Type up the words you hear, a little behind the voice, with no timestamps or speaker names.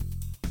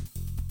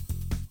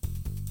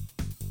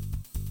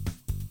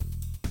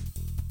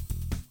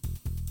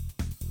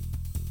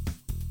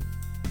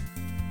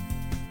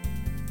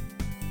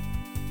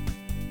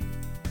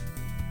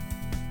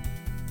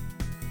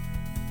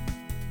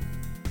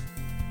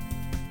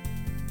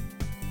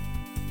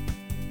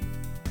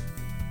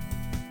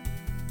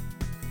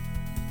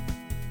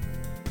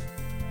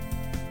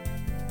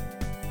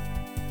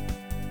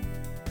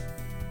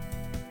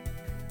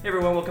Hey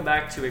everyone, welcome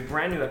back to a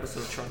brand new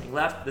episode of Trending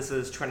Left. This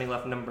is Trending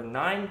Left number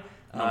 9.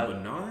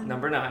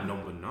 Number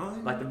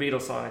 9. Like the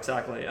Beatles song,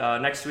 exactly.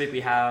 Next week we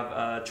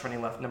have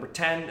Trending Left number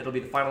 10. It'll be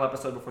the final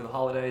episode before the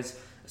holidays,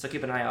 so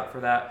keep an eye out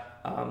for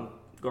that.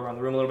 Go around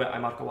the room a little bit.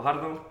 I'm Marco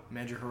Guajardo. I'm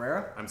Andrew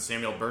Herrera. I'm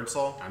Samuel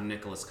Birdsall. I'm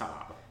Nicholas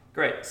Cobb.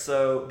 Great.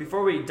 So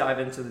before we dive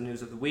into the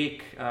news of the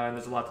week, and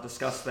there's a lot to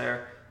discuss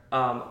there,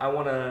 I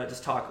want to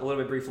just talk a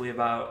little bit briefly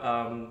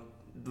about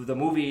the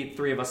movie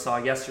three of us saw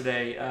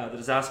yesterday, The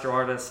Disaster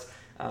Artist,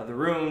 The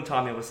Room,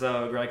 Tommy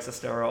Wiseau, Greg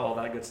Sestero, all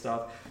that good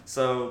stuff.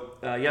 So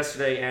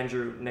yesterday,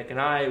 Andrew, Nick, and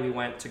I, we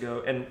went to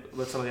go, and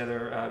with some of the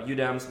other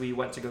UDEMs, we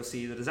went to go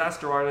see The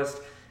Disaster Artist.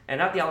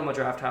 And at the Alamo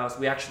Drafthouse,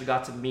 we actually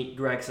got to meet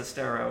Greg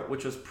Sestero,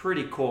 which was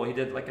pretty cool. He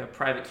did like a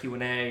private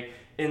Q&A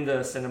in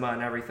the cinema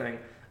and everything.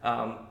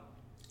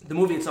 The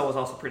movie itself was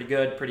also pretty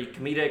good, pretty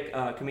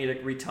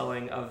comedic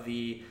retelling of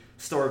the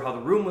story of how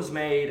The Room was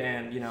made,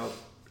 and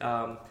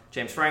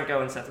James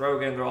Franco and Seth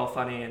Rogen, they're all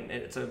funny, and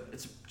it's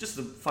just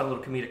a fun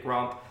little comedic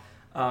romp.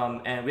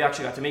 And we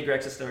actually got to meet Greg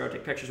Sestero,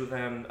 take pictures with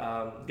him,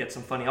 get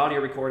some funny audio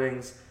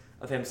recordings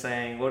of him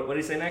saying, what did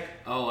he say, Nick?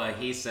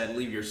 He said,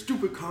 leave your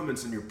stupid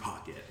comments in your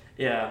pocket.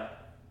 Yeah.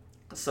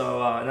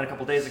 So, and then a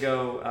couple days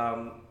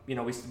ago,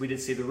 we did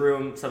see The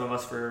Room, some of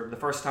us for the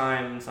first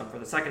time, some for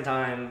the second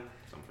time.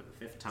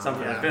 Some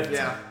for the fifth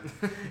time.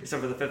 Some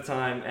for the fifth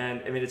time.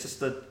 And, I mean, it's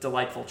just a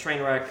delightful train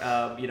wreck.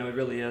 It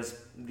really is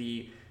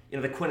the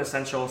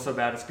quintessential So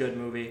Bad It's Good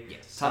movie.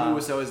 Yes. Tommy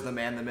Wiseau is the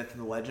man, the myth, and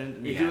the legend.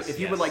 And if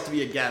you would like to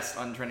be a guest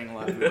on Trending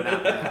Left, we would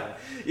have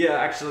Yeah,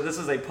 actually, this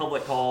is a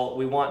public call.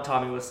 We want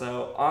Tommy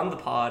Wiseau on the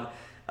pod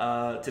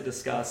to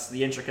discuss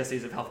the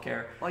intricacies of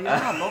healthcare. Oh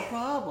yeah, no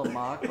problem,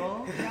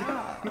 Marco.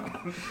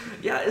 Yeah.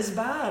 Yeah, it's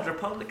bad.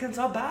 Republicans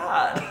are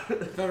bad.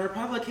 The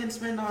Republicans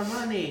spend our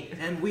money,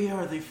 and we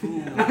are the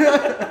fools.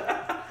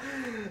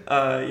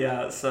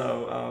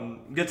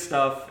 Good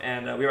stuff,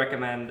 and we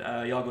recommend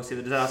y'all go see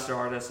The Disaster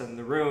Artist and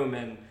The Room,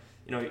 and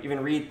even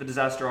read the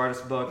Disaster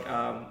Artist book,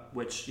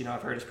 which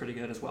I've heard is pretty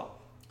good as well.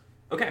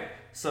 Okay,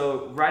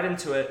 so right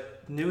into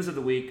it. News of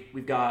the week: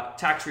 we've got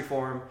tax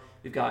reform,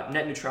 we've got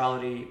net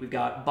neutrality, we've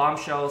got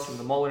bombshells from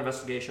the Mueller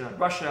investigation on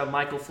Russia,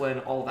 Michael Flynn,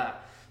 all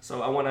that.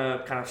 So I want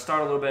to kind of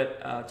start a little bit,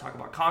 talk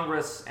about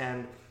Congress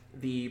and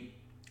the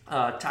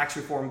tax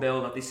reform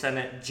bill that the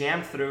Senate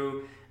jammed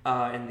through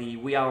in the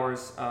wee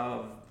hours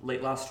of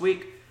late last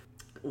week,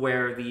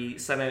 where the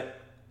Senate,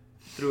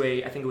 through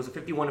I think it was a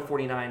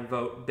 51-49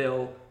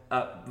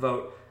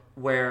 vote,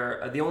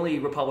 where the only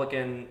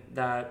Republican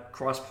that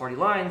crossed party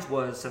lines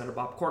was Senator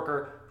Bob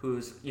Corker,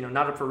 who's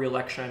not up for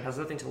re-election, has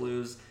nothing to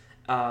lose,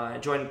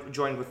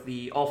 joined with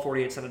the all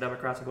 48 Senate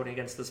Democrats in voting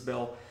against this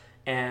bill,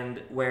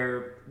 and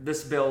where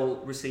this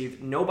bill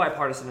received no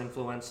bipartisan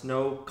influence,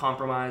 no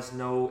compromise,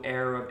 no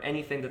air of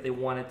anything that they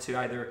wanted to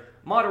either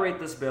moderate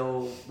this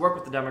bill, work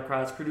with the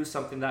Democrats, produce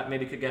something that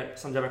maybe could get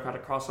some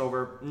Democratic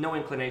crossover, no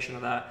inclination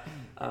of that.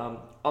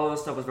 All of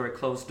this stuff was very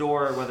closed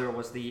door, whether it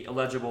was the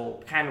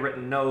illegible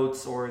handwritten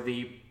notes or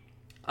the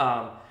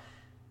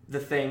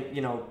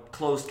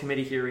closed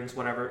committee hearings,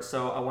 whatever.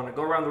 So I want to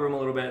go around the room a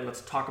little bit and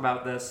let's talk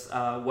about this,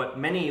 what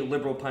many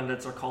liberal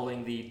pundits are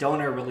calling the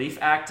Donor Relief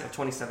Act of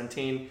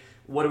 2017.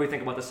 What do we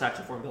think about this tax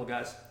reform bill,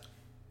 guys?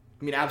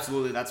 I mean,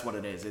 absolutely, that's what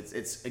it is.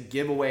 It's a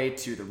giveaway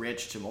to the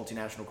rich, to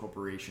multinational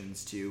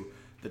corporations, to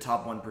the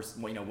top 1%,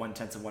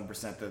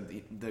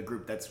 0.1%, the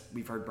group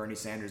we've heard Bernie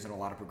Sanders and a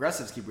lot of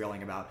progressives keep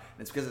railing about,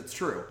 and it's because it's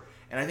true.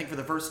 And I think for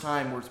the first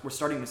time, we're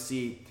starting to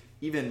see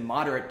even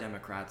moderate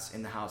Democrats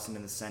in the House and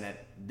in the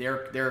Senate,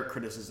 their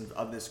criticisms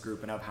of this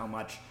group and of how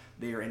much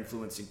they are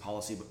influencing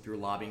policy through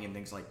lobbying and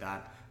things like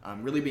that,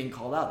 really being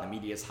called out. And the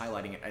media is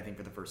highlighting it, I think,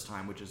 for the first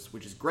time, which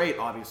is great,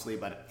 obviously,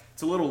 but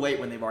it's a little late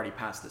when they've already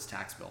passed this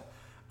tax bill.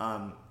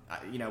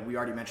 We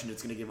already mentioned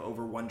it's going to give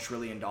over $1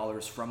 trillion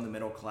from the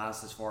middle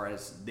class as far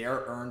as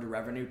their earned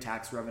revenue,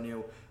 tax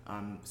revenue,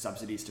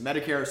 subsidies to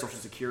Medicare, Social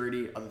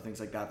Security, other things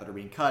like that are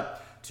being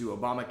cut, to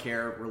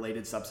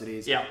Obamacare-related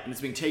subsidies. Yeah. And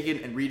it's being taken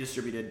and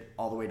redistributed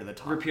all the way to the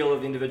top. Repeal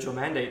of the individual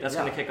mandate. That's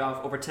going to kick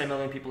off over 10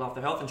 million people off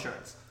their health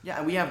insurance. Yeah,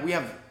 and we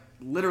have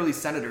literally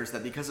senators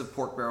that, because of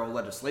pork barrel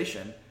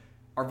legislation,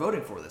 are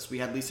voting for this. We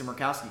had Lisa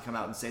Murkowski come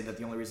out and say that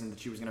the only reason that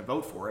she was going to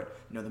vote for it,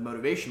 the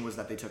motivation was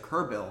that they took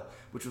her bill,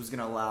 which was going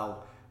to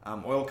allow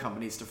oil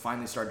companies to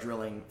finally start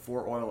drilling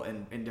for oil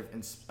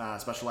in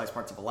specialized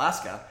parts of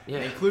Alaska. Yeah.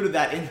 They included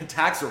that in the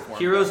tax reform.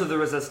 Heroes of the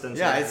resistance.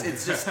 Yeah,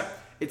 it's just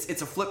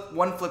it's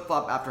one flip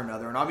flop after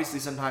another, and obviously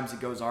sometimes it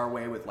goes our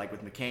way with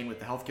McCain with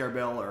the healthcare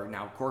bill, or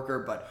now Corker.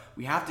 But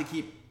we have to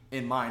keep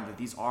in mind that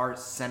these are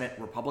Senate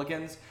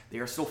Republicans. They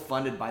are still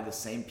funded by the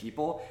same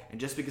people, and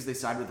just because they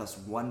side with us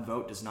one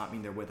vote does not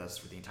mean they're with us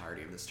for the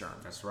entirety of this term.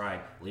 That's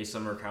right. Lisa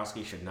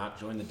Murkowski should not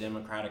join the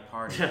Democratic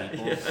Party,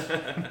 people.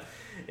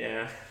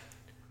 Yeah.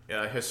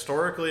 Yeah,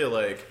 historically,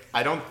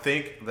 I don't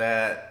think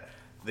that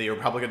the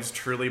Republicans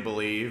truly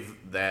believe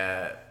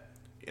that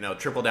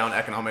trickle down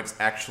economics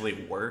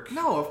actually work.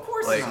 No, of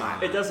course Like,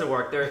 not. It doesn't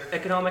work. Their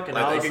economic You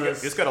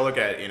analysis. just got to look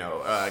at,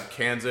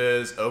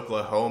 Kansas,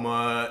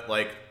 Oklahoma,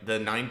 like the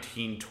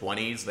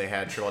 1920s, they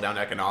had trickle down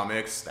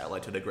economics that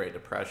led to the Great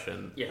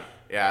Depression. Yeah.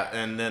 Yeah,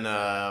 and then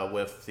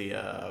with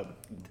the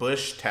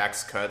Bush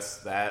tax cuts,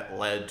 that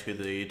led to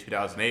the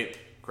 2008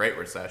 Great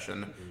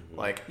Recession.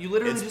 Like, You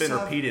literally it's just been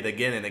have- repeated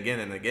again and again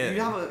and again.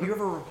 You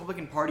have a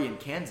Republican Party in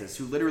Kansas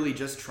who literally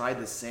just tried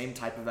the same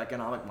type of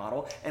economic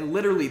model and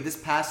literally this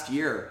past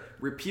year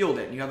repealed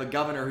it. And you have a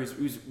governor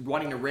who's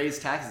wanting to raise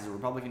taxes, a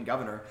Republican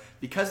governor,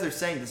 because they're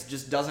saying this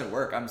just doesn't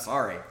work. I'm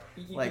sorry.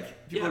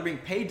 Like, people Yeah. are being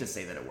paid to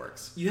say that it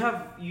works. You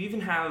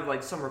even have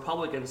like some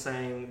Republicans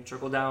saying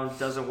trickle down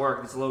doesn't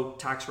work. These low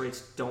tax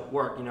rates don't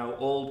work.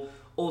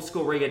 Old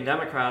school Reagan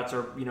Democrats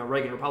or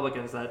Reagan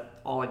Republicans that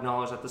all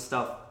acknowledge that this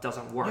stuff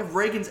doesn't work. You have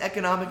Reagan's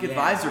economic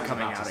advisor I was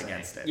coming about to out say.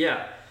 against it.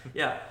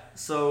 Yeah.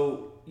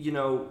 So,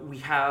 we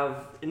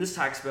have in this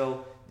tax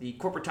bill, the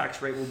corporate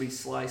tax rate will be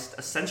sliced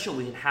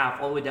essentially in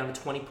half, all the way down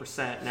to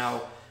 20%.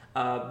 Now,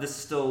 this is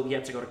still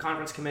yet to go to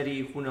conference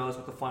committee. Who knows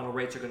what the final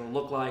rates are going to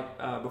look like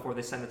before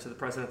they send it to the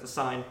president to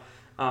sign.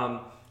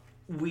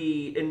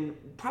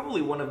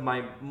 Probably one of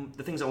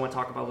the things I want to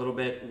talk about a little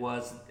bit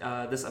was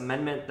this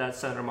amendment that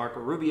Senator Marco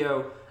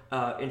Rubio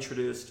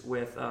introduced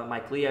with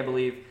Mike Lee, I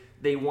believe.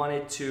 They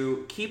wanted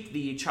to keep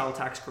the child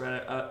tax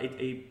credit,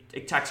 a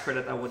tax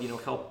credit that would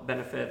help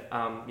benefit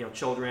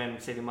children,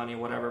 saving money,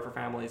 whatever for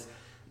families,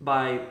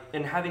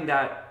 and having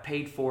that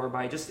paid for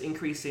by just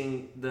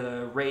increasing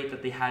the rate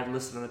that they had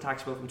listed in the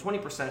tax bill from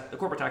 20%, the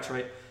corporate tax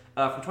rate,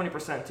 from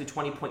 20% to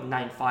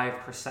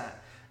 20.95%.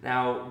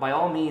 Now, by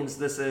all means,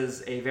 this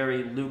is a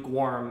very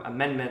lukewarm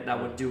amendment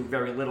that would do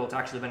very little to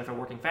actually benefit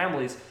working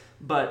families,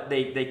 but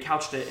they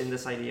couched it in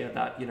this idea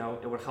that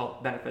it would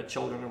help benefit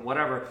children and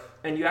whatever.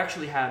 And you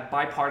actually had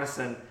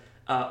bipartisan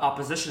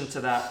opposition to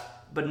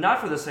that, but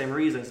not for the same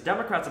reasons.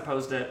 Democrats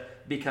opposed it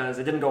because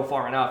it didn't go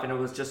far enough, and it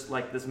was just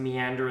like this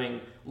meandering,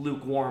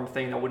 lukewarm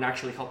thing that wouldn't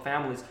actually help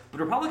families.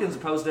 But Republicans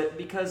opposed it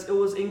because it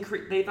was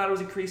they thought it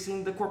was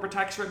increasing the corporate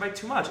tax rate by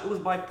too much. It was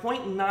by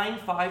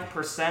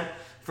 0.95%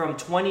 from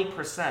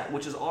 20%,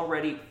 which is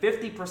already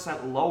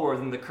 50% lower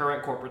than the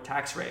current corporate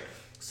tax rate.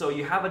 So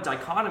you have a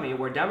dichotomy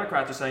where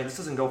Democrats are saying this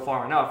doesn't go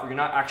far enough, or you're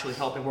not actually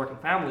helping working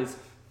families.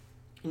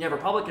 You have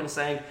Republicans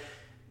saying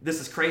this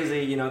is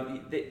crazy.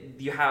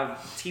 You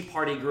have Tea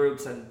Party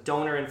groups and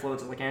donor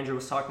influences, like Andrew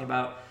was talking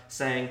about,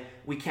 saying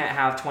we can't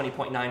have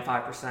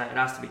 20.95%. It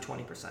has to be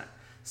 20%.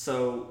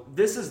 So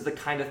this is the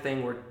kind of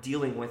thing we're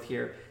dealing with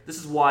here. This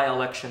is why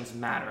elections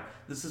matter.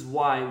 This is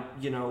why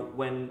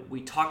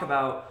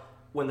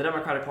when the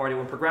Democratic Party,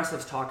 when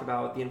progressives talk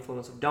about the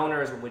influence of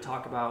donors, when we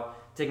talk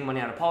about taking money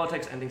out of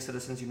politics, ending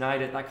Citizens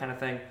United, that kind of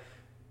thing,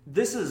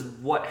 this is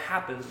what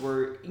happens.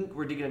 We're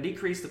going to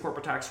decrease the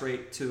corporate tax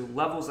rate to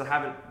levels that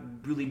haven't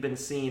really been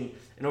seen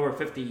in over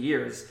 50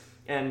 years.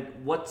 And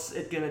what's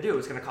it going to do?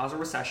 It's going to cause a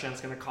recession.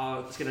 It's going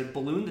to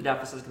balloon the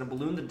deficit. It's going to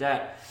balloon the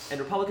debt. And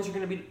Republicans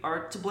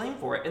are to blame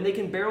for it. And they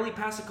can barely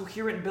pass a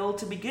coherent bill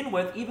to begin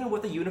with, even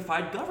with a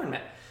unified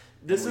government.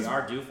 We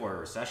are due for a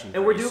recession.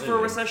 And we're due pretty for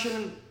a soon.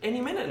 recession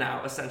any minute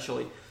now,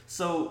 essentially.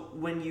 So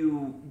when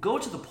you go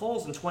to the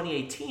polls in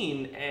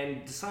 2018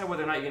 and decide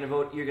whether or not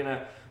you're going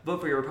to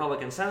vote for your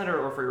Republican senator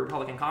or for your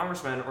Republican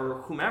congressman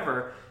or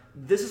whomever,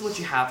 this is what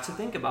you have to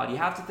think about. You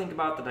have to think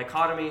about the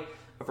dichotomy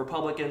of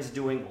Republicans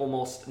doing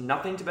almost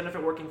nothing to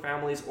benefit working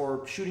families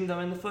or shooting them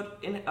in the foot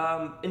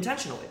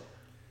intentionally.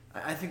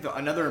 I think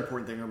another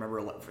important thing to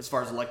remember as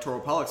far as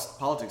electoral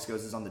politics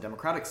goes is on the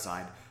Democratic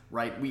side,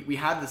 right? We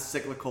had this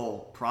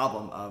cyclical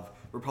problem of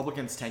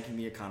Republicans tanking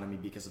the economy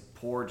because of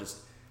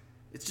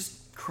it's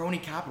just crony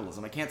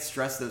capitalism. I can't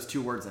stress those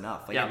two words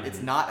enough.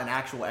 It's not an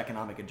actual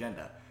economic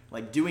agenda.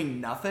 Like,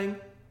 doing nothing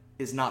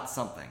is not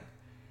something.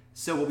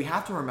 So what we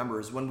have to remember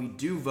is when we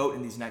do vote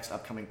in these next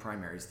upcoming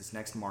primaries, this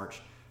next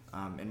March,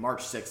 in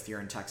March 6th here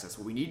in Texas,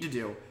 what we need to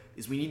do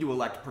is we need to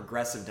elect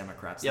progressive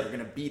Democrats that are going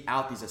to beat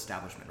out these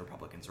establishment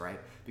Republicans, right?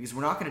 Because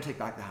we're not going to take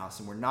back the House,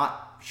 and we're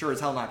not sure as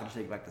hell not going to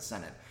take back the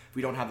Senate if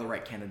we don't have the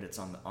right candidates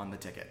on the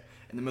ticket.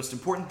 And the most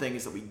important thing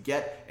is that we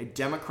get a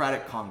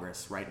Democratic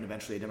Congress, right, and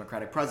eventually a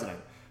Democratic president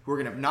who are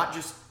going to not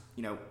just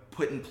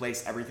put in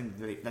place everything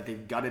that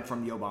they've gutted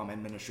from the Obama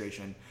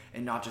administration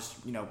and not just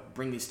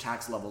bring these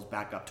tax levels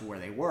back up to where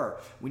they were.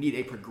 We need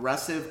a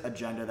progressive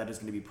agenda that is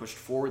going to be pushed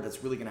forward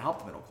that's really going to help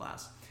the middle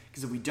class.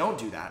 Because if we don't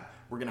do that,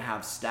 we're going to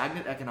have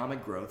stagnant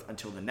economic growth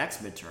until the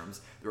next midterms.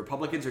 The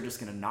Republicans are just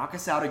going to knock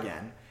us out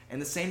again,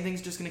 and the same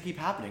thing's just going to keep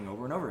happening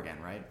over and over again,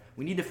 right?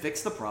 We need to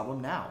fix the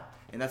problem now.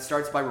 And that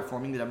starts by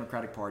reforming the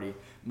Democratic Party,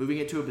 moving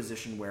it to a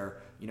position where,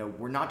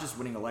 we're not just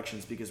winning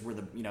elections because we're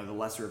the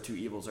lesser of two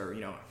evils, or,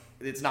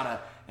 it's not a,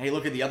 hey,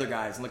 look at the other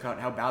guys and look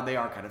how bad they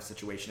are kind of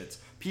situation. It's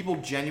people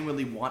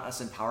genuinely want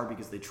us in power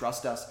because they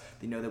trust us.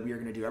 They know that we are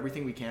going to do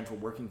everything we can for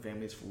working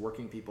families, for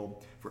working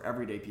people, for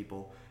everyday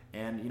people.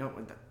 And,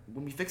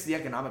 when we fix the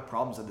economic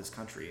problems of this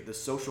country, the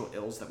social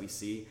ills that we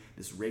see,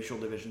 this racial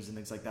divisions and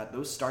things like that,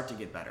 those start to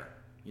get better.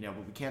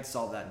 But we can't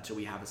solve that until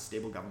we have a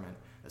stable government,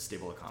 a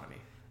stable economy.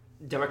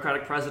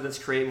 Democratic presidents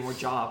create more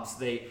jobs.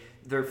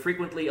 They're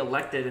frequently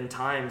elected in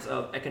times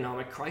of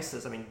economic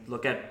crisis. I mean,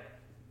 look at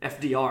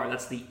FDR.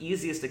 That's the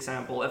easiest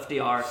example.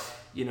 FDR,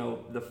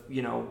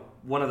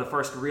 one of the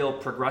first real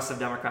progressive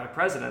Democratic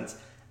presidents.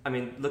 I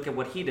mean, look at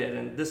what he did,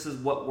 and this is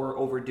what we're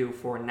overdue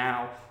for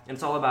now. And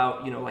it's all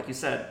about, like you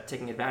said,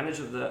 taking advantage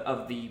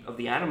of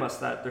the animus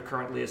that there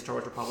currently is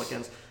towards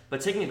Republicans,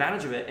 but taking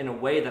advantage of it in a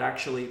way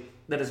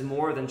that is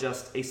more than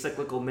just a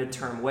cyclical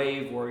midterm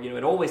wave, where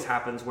it always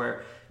happens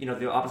where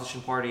the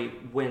opposition party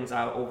wins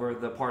out over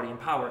the party in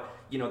power.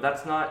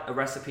 That's not a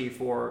recipe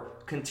for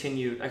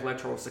continued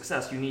electoral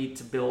success. You need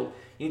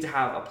to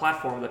have a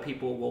platform that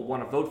people will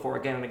want to vote for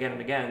again and again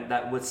and again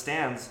that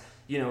withstands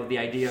the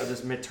idea of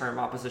this midterm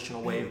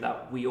oppositional wave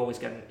that we always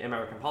get in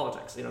American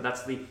politics.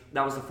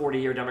 That was the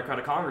 40-year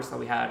Democratic Congress that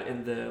we had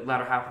in the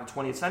latter half of the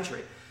 20th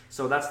century.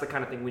 So that's the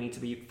kind of thing we need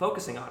to be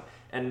focusing on.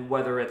 And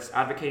whether it's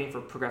advocating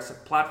for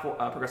progressive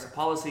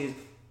policies,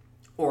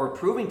 or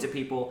proving to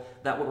people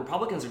that what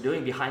Republicans are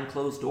doing behind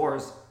closed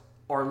doors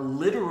are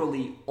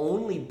literally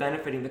only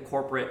benefiting their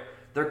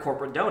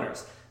corporate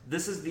donors.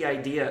 This is the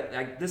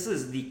idea. This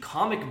is the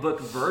comic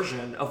book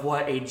version of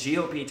what a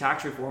GOP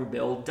tax reform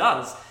bill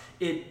does.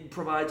 It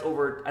provides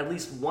over at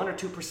least 1 or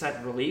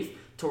 2% relief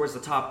towards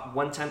the top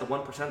 1/10 of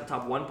 1%, the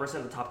top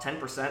 1%, the top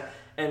 10%,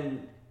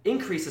 and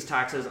increases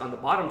taxes on the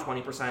bottom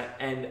 20%,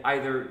 and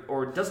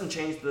doesn't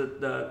change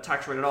the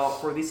tax rate at all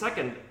for the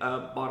second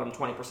bottom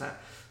 20%.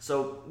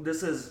 So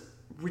this is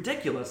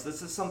ridiculous.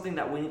 This is something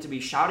that we need to be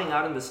shouting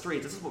out in the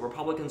streets. This is what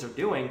Republicans are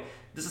doing.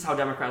 This is how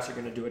Democrats are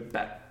going to do it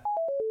better.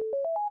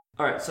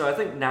 All right, so I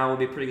think now would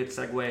be a pretty good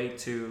segue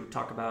to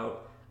talk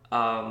about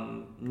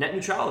net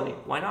neutrality.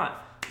 Why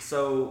not?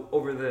 So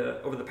over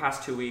the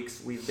past 2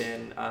 weeks, we've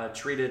been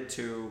treated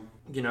to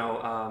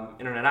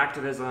internet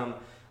activism,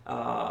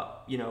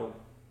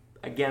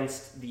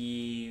 against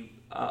the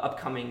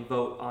upcoming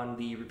vote on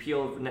the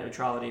repeal of net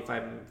neutrality. If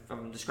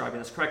I'm describing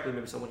this correctly,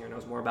 maybe someone here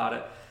knows more about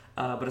it.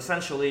 But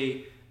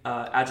essentially,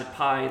 Ajit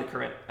Pai, the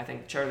current, I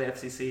think, chair of the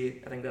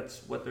FCC, I think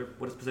that's what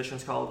his position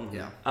is called.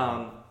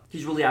 Yeah.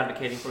 He's really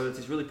advocating for this.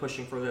 He's really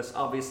pushing for this.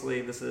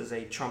 Obviously, this is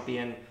a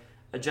Trumpian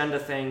agenda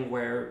thing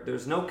where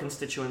there's no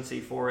constituency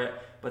for it,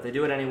 but they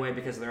do it anyway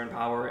because they're in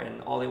power,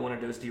 and all they want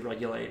to do is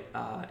deregulate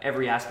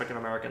every aspect of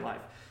American life.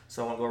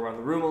 So I want to go around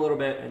the room a little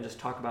bit and just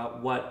talk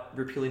about what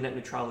repealing net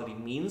neutrality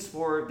means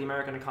for the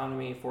American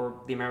economy,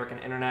 for the American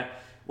internet,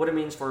 what it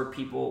means for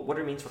people, what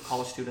it means for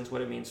college students,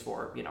 what it means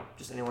for,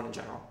 just anyone in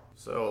general.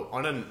 So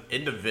on an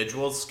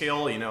individual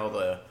scale,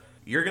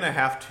 you're going to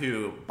have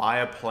to buy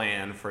a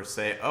plan for,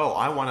 say,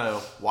 I want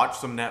to watch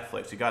some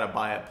Netflix. You got to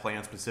buy a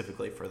plan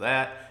specifically for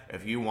that.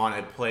 If you want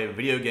to play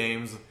video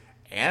games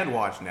and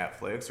watch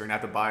Netflix, you're going to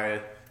have to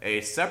buy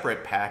a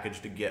separate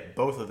package to get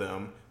both of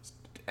them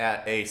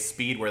at a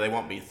speed where they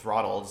won't be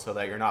throttled, so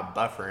that you're not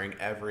buffering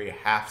every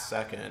half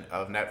second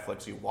of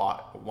Netflix you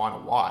want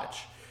to watch.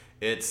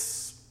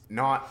 It's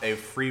not a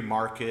free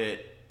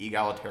market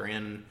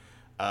egalitarian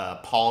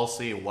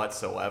policy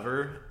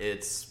whatsoever.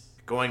 It's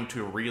going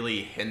to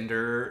really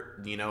hinder,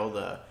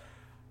 the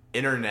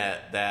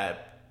internet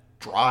that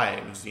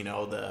drives,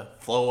 the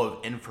flow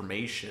of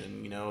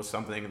information,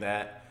 something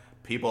that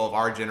people of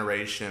our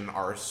generation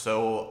are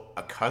so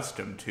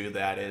accustomed to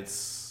that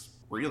it's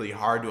really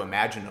hard to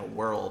imagine a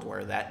world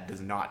where that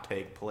does not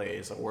take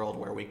place, a world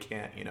where we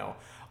can't,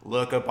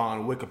 look up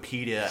on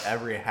Wikipedia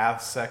every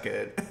half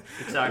second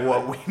exactly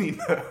what we need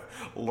to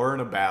learn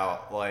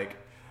about. Like,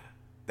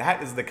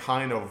 that is the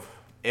kind of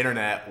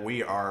internet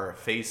we are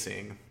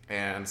facing.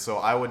 And so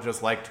I would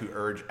just like to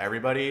urge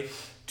everybody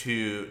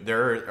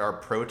there are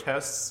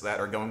protests that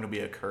are going to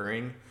be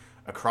occurring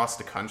across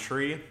the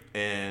country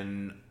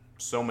in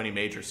so many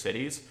major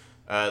cities.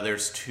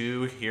 There's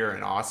 2 here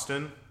in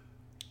Austin.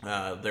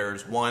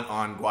 There's one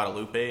on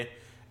Guadalupe.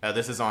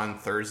 This is on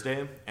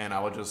Thursday, and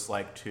I would just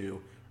like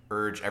to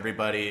urge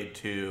everybody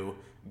to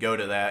go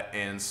to that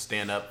and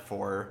stand up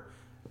for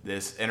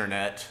this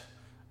internet,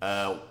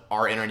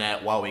 our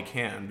internet, while we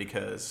can,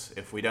 because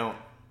if we don't,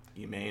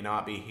 you may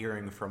not be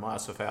hearing from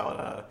us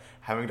without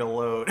having to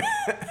load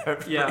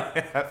every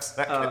half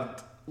second.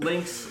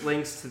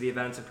 Links to the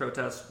events and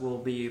protests will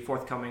be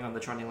forthcoming on the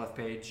Trending Left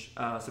page,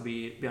 so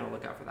be on the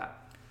lookout for that.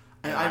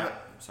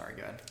 Sorry,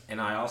 go aid.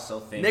 And I also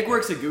think Nick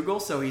works at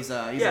Google, so he's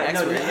an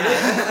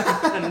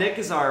expert. Nick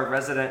is our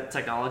resident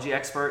technology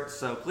expert,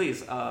 so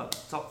please,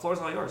 floor's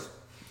all yours.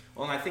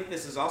 Well, and I think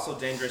this is also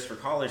dangerous for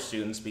college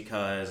students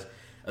because,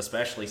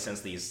 especially since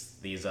these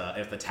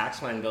if the tax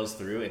plan goes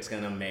through, it's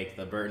going to make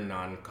the burden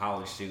on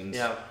college students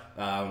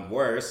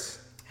worse.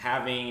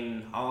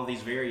 Having all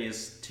these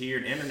various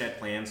tiered internet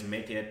plans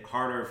make it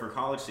harder for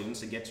college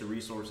students to get to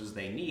resources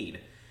they need.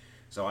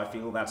 So I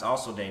feel that's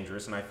also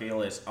dangerous, and I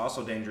feel it's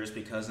also dangerous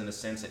because, in a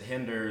sense, it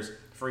hinders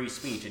free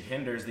speech. It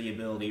hinders the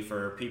ability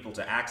for people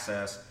to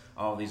access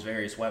all these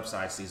various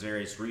websites, these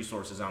various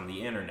resources on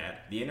the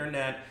internet. The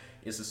internet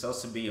is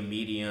supposed to be a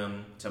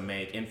medium to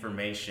make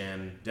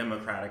information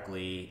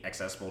democratically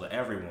accessible to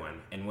everyone.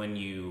 And when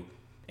you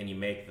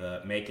make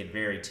it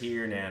very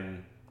tiered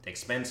and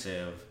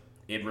expensive,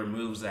 it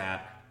removes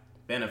that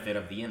benefit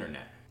of the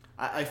internet.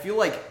 I feel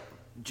like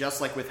just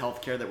like with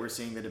healthcare that we're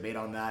seeing the debate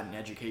on that and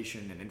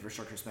education and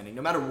infrastructure spending,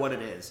 no matter what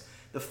it is,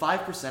 the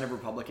 5% of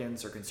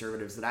Republicans or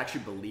conservatives that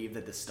actually believe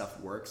that this stuff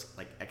works,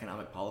 like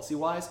economic policy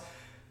wise,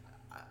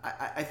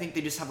 I think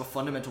they just have a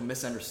fundamental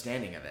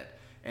misunderstanding of it.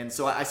 And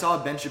so I saw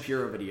a Ben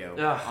Shapiro video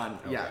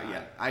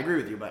I agree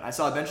with you, but I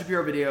saw a Ben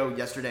Shapiro video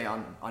yesterday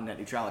on net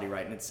neutrality,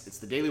 right? And it's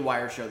the Daily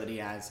Wire show that he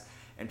has,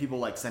 and people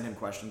like send him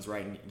questions,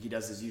 right? And he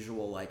does his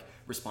usual like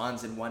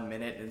responds in 1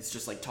 minute, and it's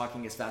just like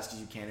talking as fast as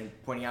you can and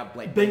pointing out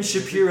like Ben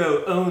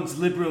Shapiro owns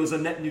liberals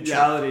and net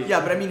neutrality. Yeah,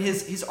 but I mean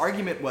his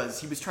argument was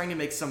he was trying to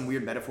make some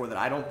weird metaphor that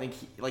I don't think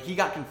he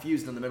got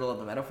confused in the middle of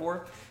the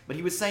metaphor, but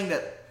he was saying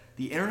that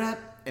the internet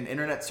and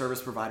internet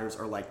service providers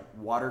are like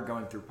water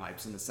going through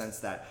pipes in the sense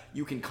that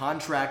you can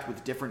contract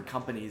with different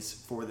companies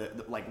for the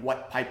like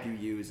what pipe you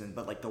use,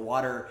 but like the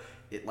water,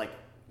 it like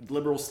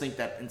liberals think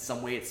that in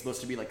some way it's supposed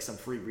to be like some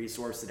free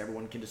resource that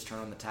everyone can just turn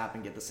on the tap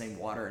and get the same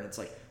water, and it's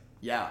like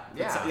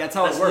that's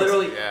how it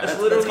works.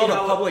 That's called a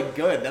public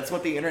good. That's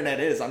what the internet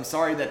is. I'm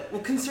sorry that.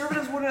 Well,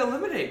 conservatives want to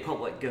eliminate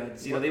public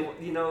goods.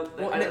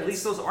 At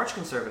least those arch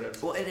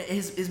conservatives. Well, and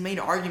his main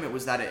argument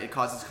was that it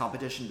causes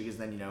competition because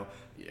then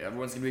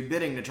everyone's going to be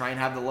bidding to try and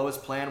have the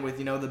lowest plan with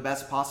the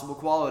best possible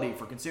quality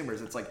for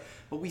consumers. It's like,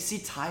 but we see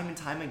time and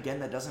time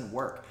again that doesn't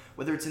work.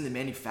 Whether it's in the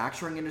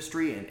manufacturing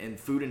industry and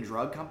food and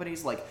drug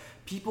companies, like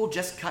people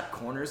just cut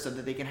corners so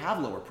that they can have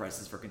lower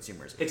prices for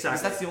consumers. Exactly.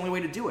 Because that's the only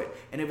way to do it.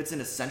 And if it's an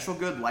essential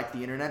good like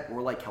the internet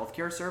or like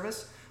healthcare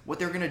service, what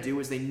they're going to do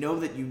is they know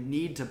that you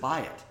need to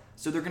buy it.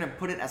 So they're going to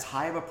put it as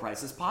high of a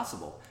price as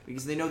possible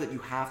because they know that you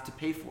have to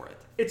pay for it.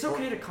 It's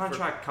okay to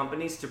contract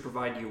companies to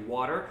provide you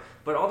water,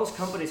 but all those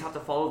companies have to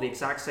follow the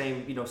exact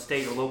same,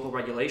 state or local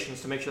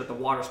regulations to make sure that the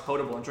water is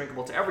potable and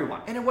drinkable to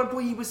everyone. And at one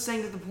point he was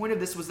saying that the point of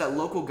this was that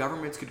local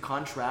governments could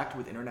contract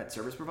with internet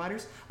service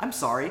providers. I'm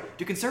sorry,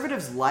 do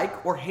conservatives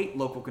like or hate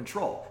local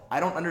control? I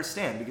don't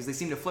understand because they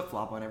seem to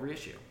flip-flop on every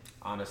issue.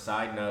 On a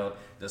side note,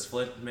 does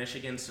Flint,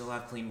 Michigan still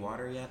have clean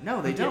water yet?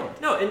 No, they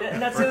don't. No,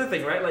 and that's the other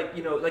thing, right? Like,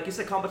 like you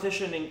said,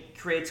 competition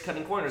creates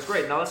cutting corners.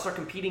 Great. Now let's start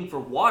competing for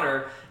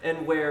water,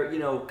 and where,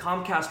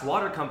 Comcast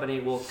Water Company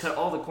will cut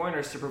all the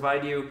corners to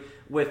provide you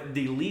with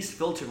the least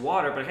filtered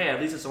water, but hey,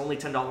 at least it's only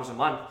 $10 a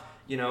month.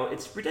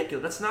 It's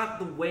ridiculous. That's not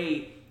the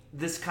way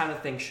this kind of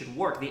thing should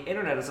work. The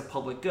internet is a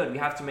public good. We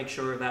have to make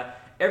sure that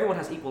everyone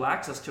has equal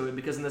access to it,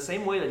 because in the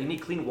same way that you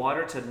need clean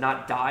water to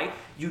not die,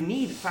 you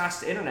need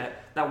fast internet.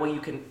 That way you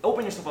can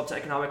open yourself up to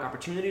economic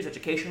opportunities,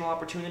 educational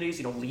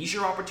opportunities,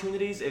 leisure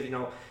opportunities. If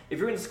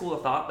you're in the school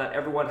of thought that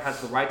everyone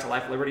has the right to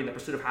life, liberty, and the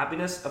pursuit of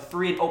happiness, a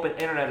free and open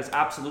internet is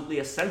absolutely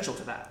essential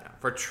to that.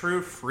 For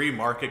true free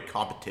market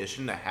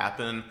competition to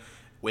happen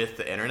with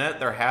the internet,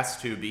 there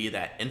has to be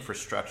that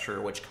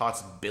infrastructure which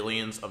costs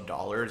billions of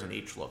dollars in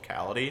each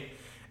locality.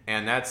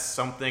 And that's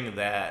something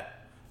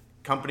that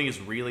companies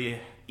really,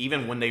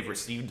 even when they've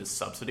received the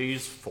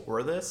subsidies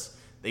for this,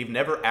 they've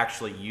never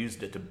actually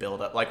used it to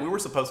build up. Like, we were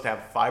supposed to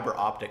have fiber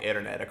optic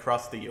internet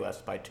across the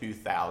U.S. by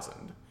 2000.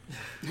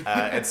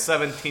 And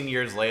 17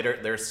 years later,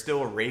 they're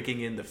still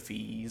raking in the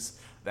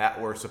fees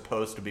that were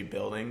supposed to be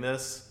building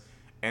this.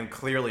 And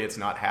clearly it's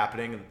not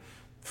happening.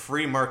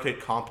 Free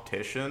market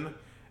competition,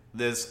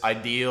 this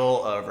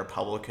ideal of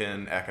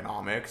Republican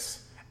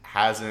economics,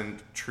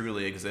 hasn't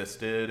truly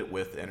existed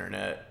with the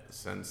internet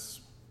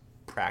since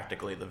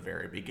practically the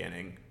very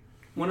beginning.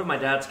 One of my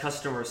dad's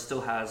customers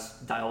still has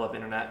dial-up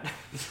internet.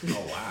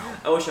 Oh, wow.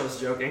 I wish I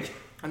was joking.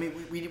 I mean,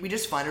 we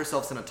just find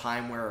ourselves in a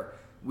time where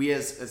we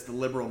as the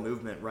liberal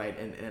movement, right,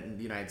 in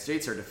the United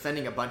States are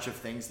defending a bunch of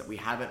things that we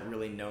haven't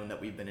really known that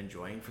we've been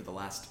enjoying for the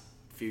last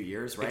few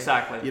years, right?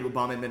 Exactly. The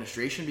Obama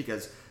administration,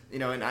 because,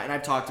 and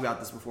I've talked about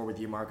this before with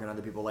you, Mark, and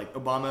other people, like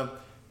Obama,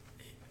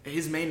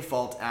 his main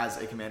fault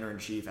as a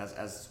commander-in-chief,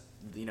 as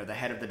the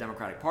head of the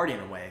Democratic Party in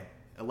a way,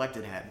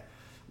 elected head,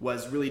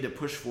 was really to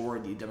push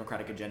forward the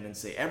Democratic agenda and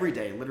say every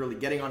day, literally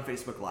getting on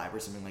Facebook Live or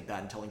something like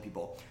that and telling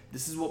people,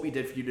 this is what we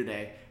did for you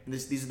today, and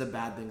these are the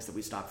bad things that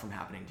we stopped from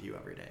happening to you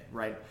every day,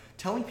 right?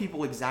 Telling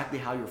people exactly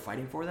how you're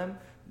fighting for them,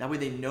 that way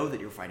they know that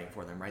you're fighting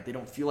for them, right? They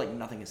don't feel like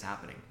nothing is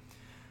happening.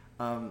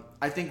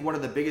 I think one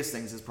of the biggest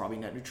things is probably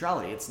net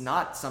neutrality. It's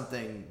not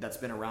something that's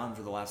been around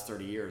for the last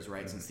 30 years,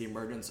 right? Mm-hmm. Since the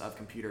emergence of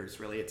computers,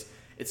 really, it's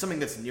something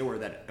that's newer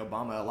that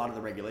Obama, a lot of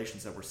the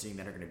regulations that we're seeing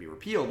that are going to be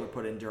repealed were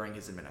put in during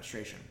his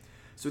administration.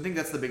 So I think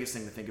that's the biggest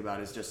thing to think about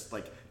is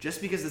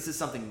just because this is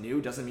something new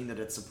doesn't mean that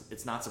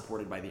it's not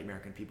supported by the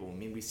American people. I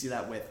mean, we see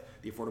that with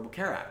the Affordable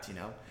Care Act,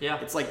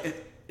 Yeah. It's like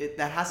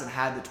that hasn't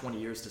had the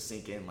 20 years to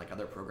sink in like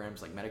other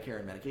programs like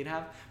Medicare and Medicaid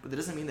have, but that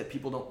doesn't mean that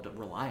people don't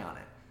rely on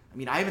it. I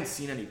mean, I haven't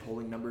seen any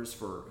polling numbers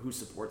for who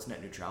supports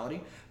net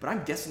neutrality, but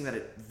I'm guessing that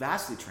it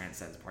vastly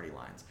transcends party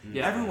lines.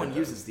 Yeah. Everyone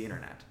uses the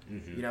internet.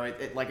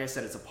 Mm-hmm. Like I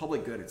said, it's a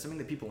public good. It's something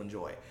that people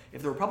enjoy.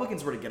 If the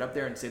Republicans were to get up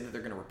there and say that they're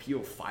going to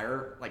repeal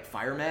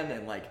firemen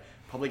and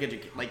public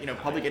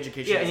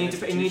education. Yeah, and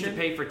you need to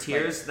pay for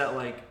tiers that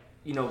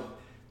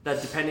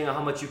that depending on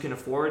how much you can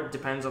afford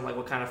depends on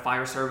what kind of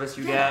fire service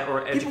you get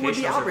or education. People would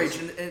be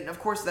outraged, and of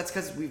course that's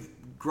because we've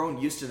grown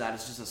used to that.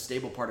 It's just a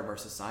stable part of our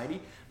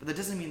society. But that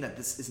doesn't mean that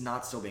this is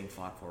not still being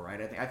fought for,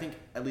 right? I think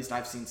at least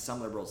I've seen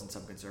some liberals and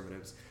some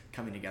conservatives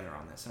coming together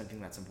on this, and I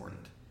think that's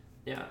important.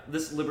 Yeah,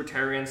 this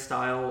libertarian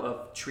style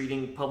of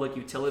treating public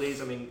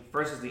utilities, I mean,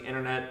 first is the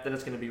internet, then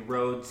it's going to be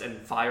roads and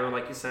fire,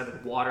 like you said,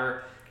 and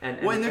water and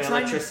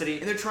electricity.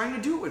 And they're trying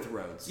to do it with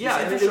roads.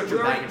 Yeah,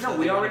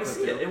 we already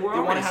see it. And they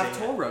want to have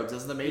toll roads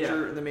as the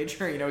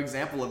major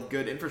example of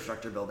good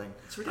infrastructure building.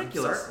 It's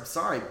ridiculous. I'm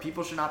sorry,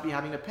 people should not be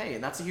having to pay,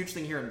 and that's a huge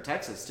thing here in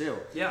Texas too.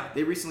 Yeah,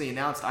 they recently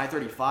announced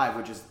I-35,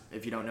 which is,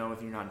 if you don't know,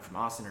 if you're not from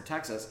Austin or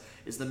Texas,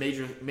 is the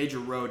major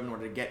road in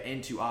order to get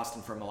into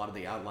Austin from a lot of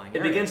the outlying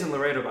areas. It begins in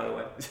Laredo, by the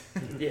way.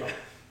 Yeah,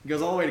 it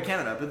goes all the way to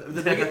Canada. But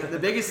the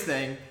biggest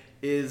thing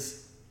is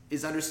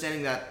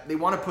understanding that they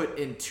want to put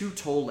in 2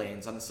 toll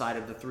lanes on the side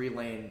of the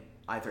 3-lane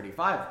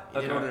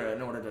I-35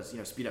 in order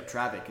to speed up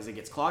traffic because it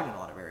gets clogged in a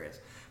lot of areas.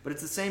 But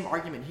it's the same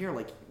argument here.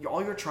 Like,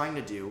 all you're trying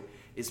to do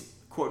is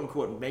quote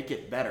unquote make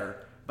it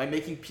better by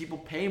making people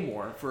pay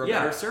more for a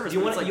better service.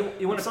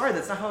 Sorry,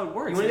 that's not how it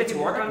works. You want to get to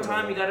work on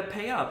time, you got to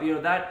pay up.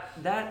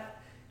 That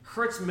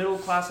hurts middle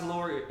class and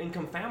lower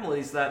income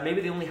families that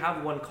maybe they only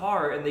have one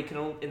car and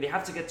they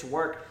have to get to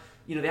work.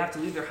 They have to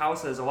leave their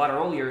houses a lot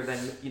earlier than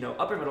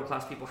upper middle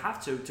class people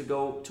have to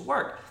go to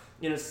work.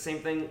 Same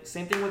thing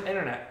with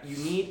internet. You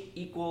need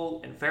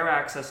equal and fair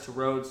access to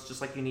roads,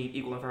 just like you need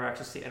equal and fair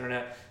access to the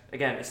internet.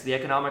 Again, it's the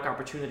economic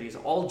opportunities.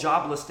 All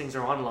job listings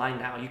are online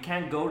now. You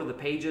can't go to the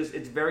pages.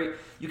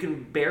 You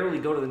can barely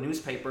go to the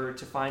newspaper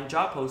to find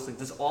job postings.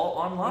 It's all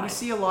online. We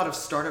see a lot of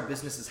startup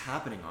businesses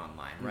happening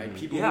online, right? Mm-hmm.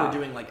 People who are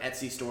doing like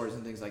Etsy stores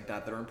and things like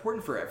that are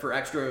important for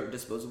extra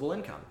disposable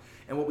income.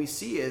 And what we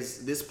see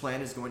is this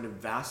plan is going to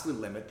vastly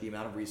limit the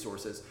amount of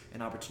resources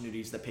and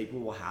opportunities that people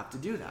will have to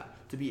do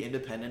that, to be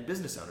independent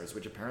business owners,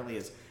 which apparently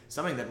is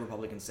something that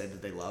Republicans say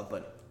that they love,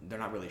 but they're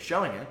not really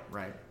showing it,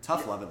 right?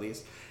 Tough love, at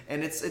least.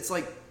 And it's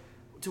like,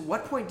 to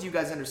what point do you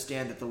guys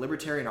understand that the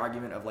libertarian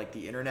argument of like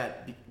the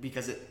internet,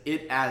 because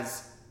it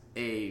as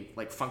a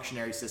like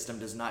functionary system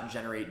does not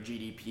generate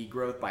GDP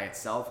growth by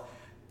itself,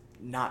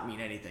 not mean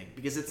anything?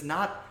 Because it's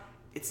not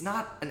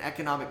an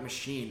economic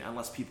machine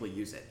unless people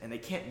use it, and they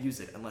can't use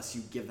it unless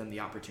you give them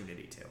the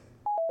opportunity to.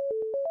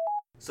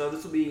 So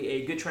this will be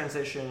a good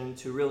transition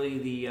to really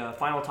the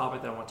final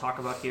topic that I want to talk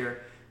about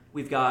here.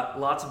 We've got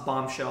lots of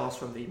bombshells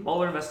from the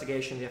Mueller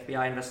investigation, the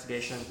FBI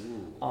investigation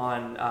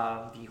on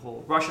the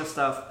whole Russia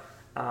stuff.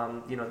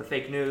 The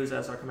fake news,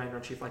 as our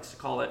commander-in-chief likes to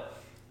call it.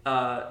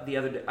 The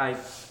other day, I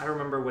don't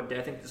remember what day.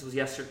 I think this was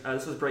yesterday.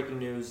 This was breaking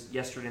news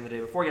yesterday and the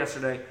day before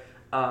yesterday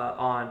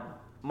on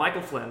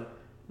Michael Flynn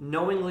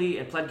knowingly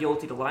and pled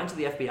guilty to lying to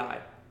the FBI,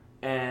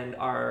 and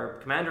our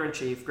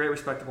commander-in-chief, great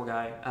respectable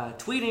guy,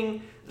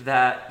 tweeting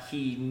that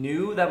he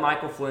knew that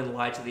Michael Flynn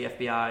lied to the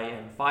FBI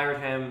and fired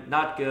him.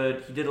 Not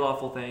good. He did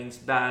awful things.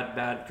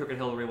 Bad. Crooked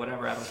Hillary.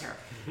 Whatever. I don't care.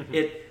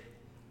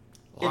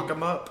 Lock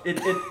him up.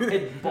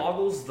 It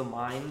boggles the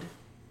mind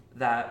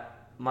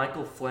that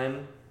Michael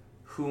Flynn,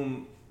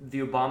 whom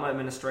the Obama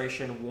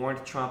administration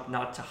warned Trump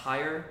not to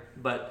hire,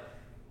 but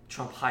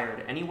Trump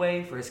hired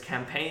anyway for his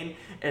campaign,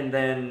 and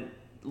then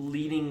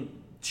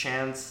leading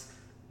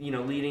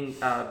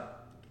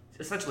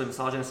essentially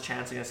misogynist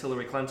chants against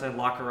Hillary Clinton,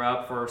 lock her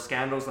up for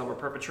scandals that were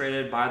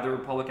perpetrated by the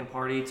Republican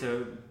Party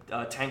to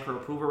tank her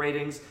approval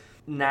ratings,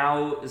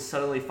 now is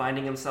suddenly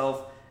finding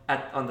himself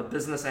on the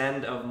business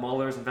end of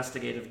Mueller's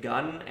investigative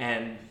gun,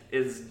 and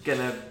is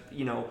gonna,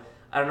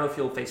 I don't know if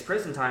he'll face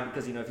prison time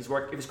because if he's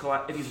working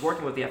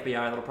with the FBI,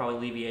 that'll probably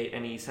alleviate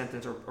any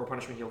sentence or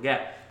punishment he'll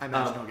get. I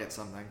imagine he'll get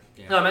something.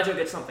 Yeah. No, I imagine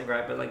he'll get something,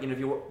 right? But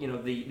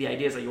if the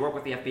idea is that you work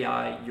with the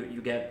FBI,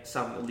 you get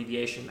some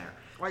alleviation there.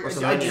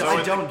 Well, I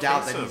don't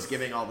doubt that he's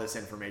giving all this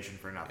information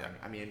for nothing.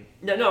 Yeah. I mean,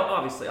 no,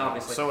 obviously.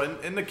 So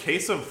in the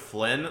case of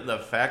Flynn, the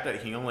fact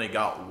that he only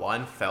got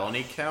 1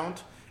 felony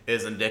count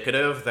is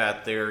indicative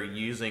that they're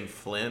using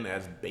Flynn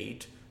as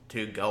bait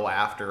to go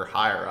after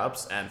higher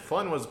ups, and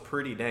Flynn was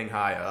pretty dang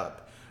high up.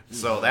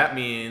 So that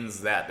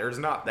means that there's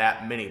not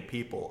that many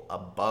people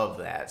above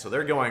that. So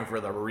they're going for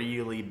the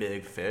really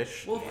big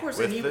fish. Well, of course,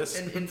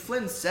 and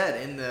Flynn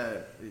said in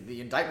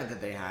the indictment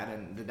that they had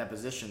and the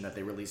deposition that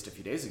they released a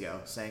few days ago,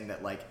 saying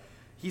that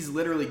he's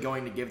literally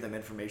going to give them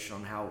information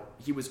on how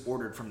he was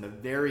ordered from the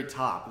very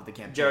top of the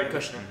campaign.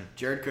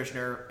 Jared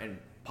Kushner and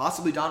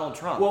possibly Donald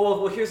Trump.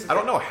 Well, here's the thing. I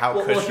don't know how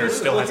Kushner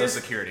still has a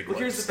security clearance. Well,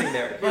 here's the thing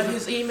there. But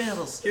his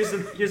emails.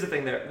 Here's the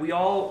thing there. We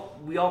all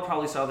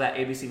probably saw that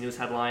ABC News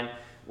headline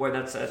where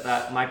that said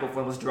that Michael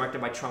Flynn was directed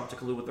by Trump to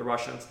collude with the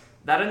Russians.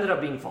 That ended up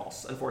being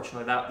false,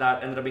 unfortunately.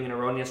 That ended up being an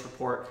erroneous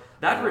report.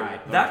 That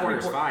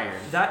reporter's fired.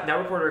 That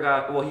reporter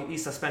got,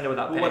 he's suspended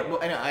without pay. Well,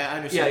 I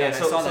understand. Yeah.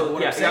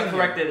 It got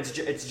corrected.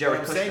 It's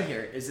Jared Kushner. What I'm saying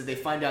here is that they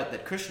find out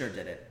that Kushner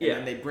did it, and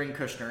then they bring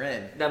Kushner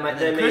in.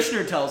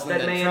 Kushner tells them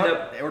that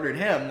Trump ordered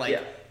him.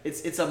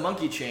 It's a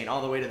monkey chain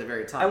all the way to the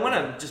very top. I want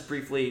to just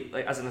briefly,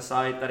 as an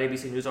aside, that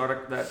ABC News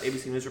article, that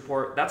ABC News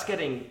report, that's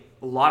getting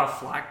a lot of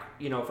flack,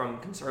 from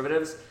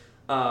conservatives.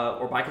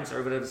 Or by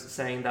conservatives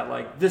saying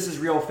that this is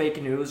real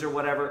fake news or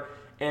whatever.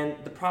 And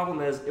the problem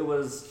is it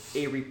was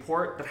a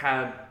report that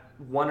had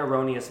one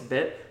erroneous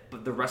bit,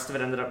 but the rest of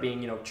it ended up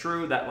being,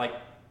 true, that like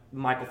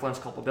Michael Flynn's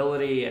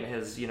culpability and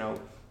his,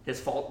 his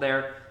fault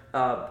there.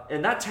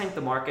 And that tanked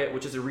the market,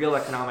 which is a real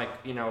economic,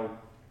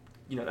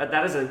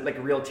 that is a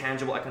real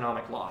tangible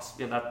economic loss.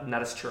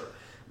 That is true.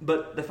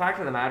 But the fact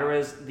of the matter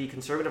is, the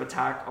conservative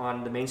attack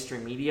on the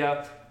mainstream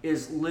media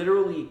is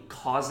literally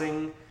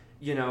causing,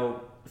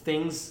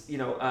 things,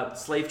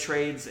 slave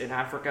trades in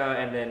Africa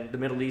and then the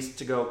Middle East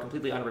to go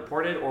completely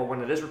unreported, or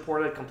when it is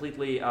reported,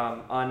 completely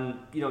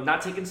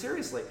not taken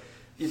seriously.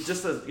 It's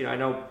just as, I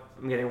know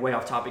I'm getting way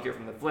off topic here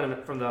from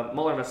the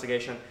Mueller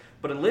investigation,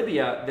 but in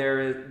Libya,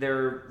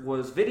 there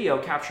was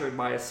video captured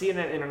by a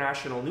CNN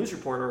International news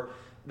reporter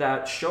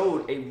that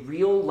showed a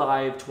real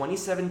live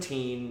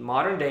 2017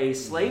 modern day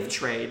slave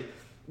trade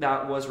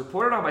that was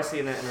reported on by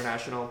CNN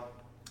International.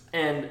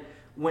 And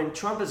when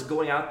Trump is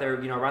going out there,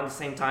 around the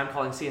same time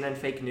calling CNN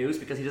fake news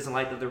because he doesn't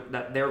like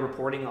that they're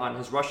reporting on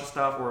his Russia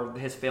stuff or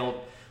his failed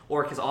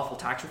or his awful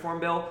tax reform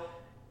bill,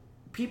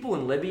 people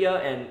in Libya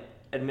and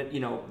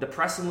the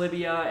press in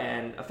Libya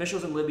and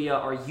officials in Libya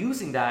are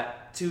using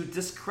that to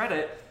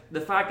discredit the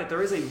fact that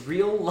there is a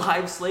real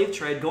live slave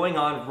trade going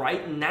on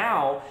right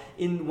now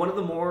in one of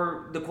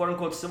the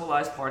quote-unquote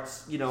civilized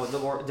parts, the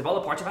more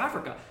developed parts of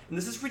Africa. And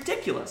this is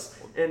ridiculous.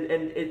 And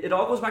it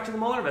all goes back to the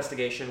Mueller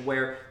investigation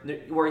where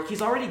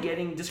he's already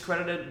getting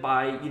discredited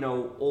by,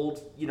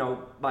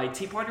 by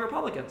Tea Party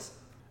Republicans.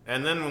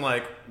 And then,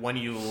 when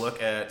you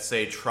look at,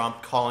 say,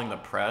 Trump calling the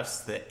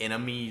press the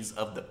enemies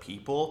of the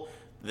people,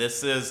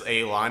 this is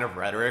a line of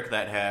rhetoric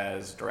that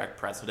has direct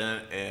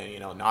precedent in,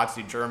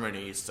 Nazi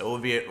Germany,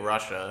 Soviet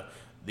Russia.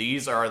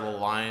 These are the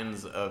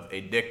lines of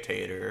a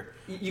dictator.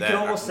 You can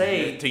almost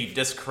say to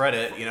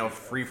discredit,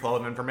 free flow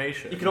of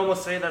information. You can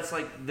almost say that's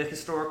like the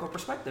historical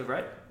perspective,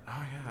 right?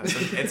 Oh yeah,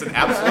 it's an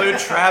absolute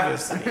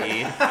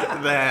travesty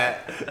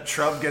that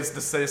Trump gets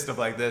to say stuff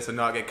like this and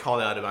not get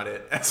called out about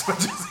it as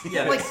much as he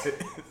is.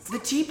 The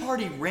Tea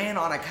Party ran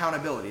on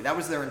accountability. That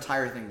was their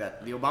entire thing.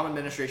 That the Obama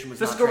administration was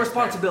fiscal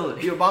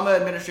responsibility. The Obama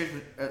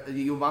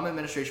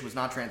administration was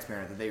not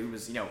transparent. That they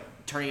was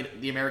turning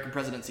the American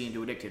presidency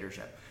into a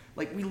dictatorship.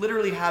 We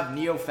literally have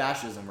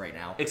neo-fascism right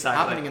now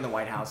happening in the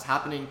White House,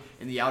 happening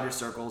in the outer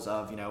circles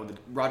of, the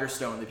Roger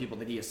Stone, the people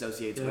that he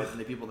associates with, and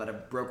the people that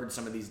have brokered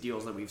some of these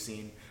deals that we've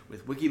seen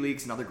with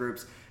WikiLeaks and other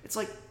groups. It's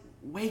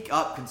wake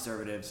up,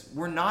 conservatives.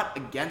 We're not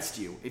against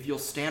you if you'll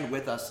stand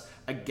with us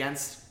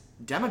against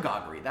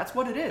demagoguery. That's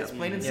what it is,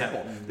 plain and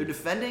simple. They're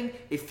defending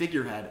a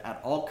figurehead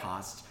at all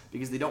costs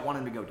because they don't want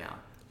him to go down.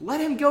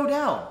 Let him go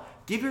down.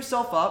 Give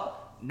yourself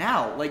up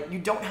now. You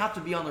don't have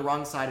to be on the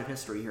wrong side of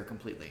history here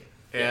completely.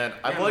 And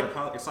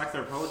it's like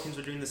the Republicans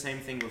are doing the same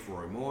thing with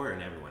Roy Moore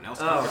and everyone else.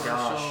 Oh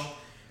gosh!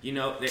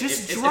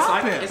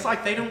 Drop him. It's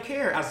like they don't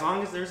care. As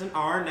long as there's an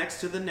R next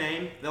to the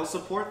name, they'll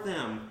support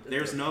them.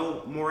 There's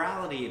no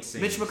morality, it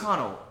seems. Mitch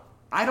McConnell,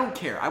 I don't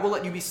care. I will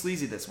let you be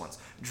sleazy this once.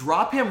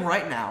 Drop him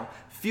right now.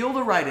 Field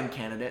a write-in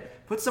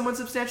candidate. Put someone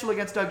substantial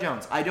against Doug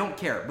Jones. I don't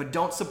care, but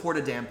don't support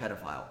a damn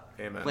pedophile.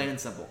 Amen. Plain and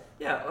simple.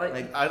 Yeah,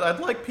 I'd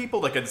like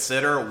people to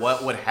consider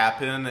what would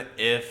happen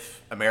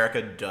if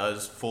America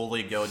does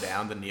fully go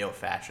down the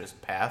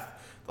neo-fascist path.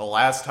 The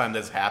last time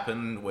this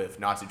happened with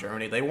Nazi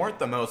Germany, they weren't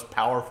the most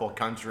powerful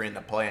country in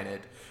the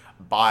planet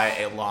by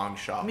a long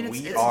shot.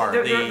 There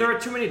are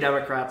too many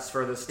Democrats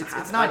for this to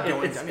happen. It's not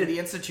going. The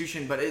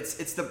institution, but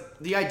it's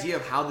the idea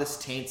of how this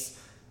taints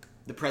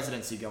the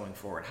presidency going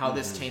forward, how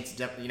this taints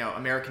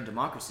American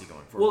democracy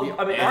going forward.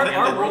 Well,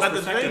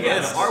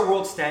 our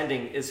world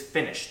standing is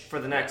finished for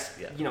the next.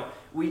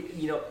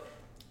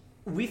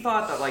 We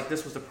thought that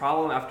this was the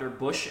problem after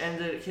Bush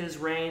ended his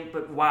reign,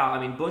 but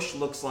wow, Bush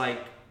looks like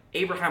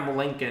Abraham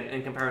Lincoln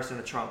in comparison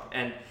to Trump,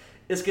 and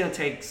it's going to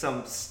take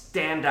some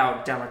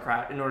standout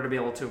Democrat in order to be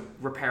able to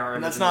repair our.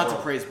 And that's not to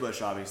praise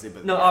Bush, obviously,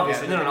 but no,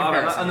 obviously,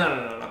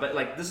 no.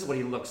 But this is what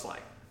he looks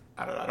like.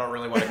 I don't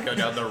really want to go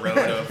down the road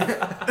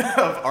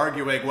of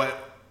arguing what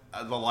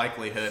the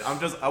likelihood.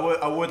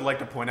 I would like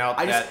to point out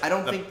I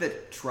don't think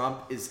that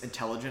Trump is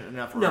intelligent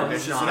enough or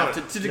ambitious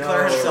enough to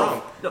declare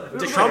himself.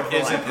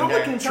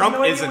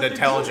 Trump isn't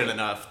intelligent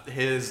enough.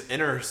 His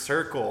inner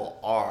circle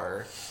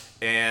are,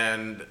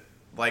 and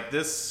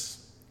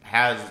this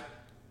has.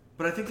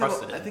 But I think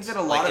that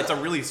a lot of it's a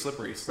really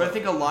slippery slope. But I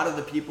think a lot of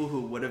the people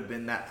who would have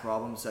been that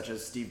problem, such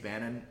as Steve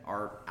Bannon,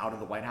 are out of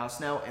the White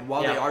House now. And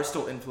while they are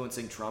still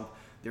influencing Trump,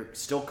 they're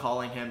still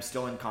calling him,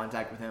 still in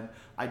contact with him.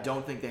 I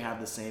don't think they have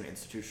the same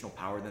institutional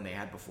power than they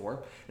had before.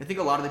 And I think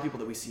a lot of the people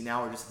that we see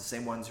now are just the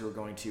same ones who are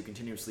going to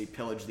continuously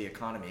pillage the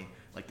economy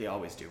like they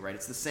always do, right?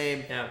 It's the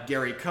same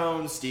Gary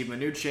Cohn, Steve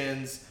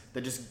Mnuchin's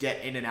that just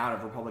get in and out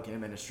of Republican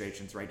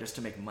administrations, right, just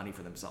to make money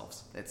for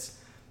themselves.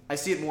 I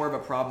see it more of a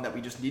problem that we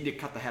just need to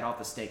cut the head off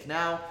the snake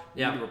now.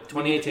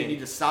 2018. We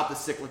need to stop the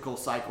cyclical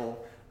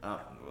cycle.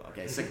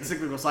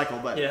 Cyclical cycle,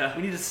 but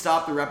we need to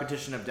stop the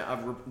repetition of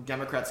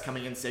Democrats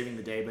coming in, saving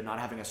the day, but not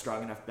having a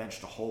strong enough bench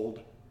to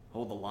hold the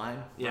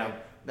line. Yeah, right?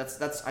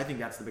 That's I think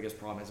that's the biggest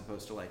problem, as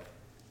opposed to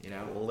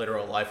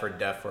literal life or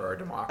death for our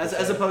democracy.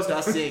 As opposed to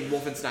us seeing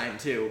Wolfenstein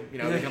 2,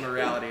 become a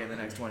reality in the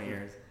next 20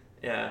 years.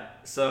 Yeah.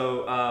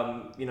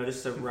 So,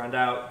 just to round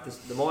out,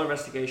 the Mueller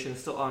investigation is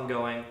still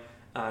ongoing.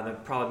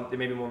 There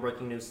may be more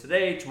breaking news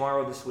today,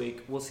 tomorrow, this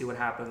week. We'll see what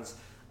happens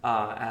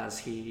as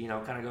he,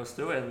 kind of goes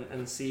through it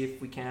and see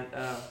if we can't,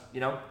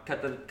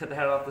 cut the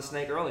head off the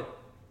snake early.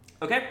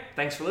 Okay.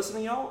 Thanks for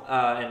listening, y'all.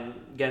 And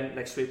again,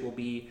 next week will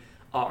be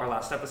our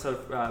last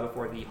episode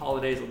before the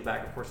holidays. We'll be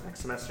back, of course, next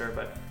semester.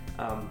 But,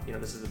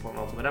 this is the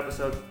Portland Ultimate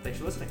episode. Thanks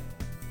for listening.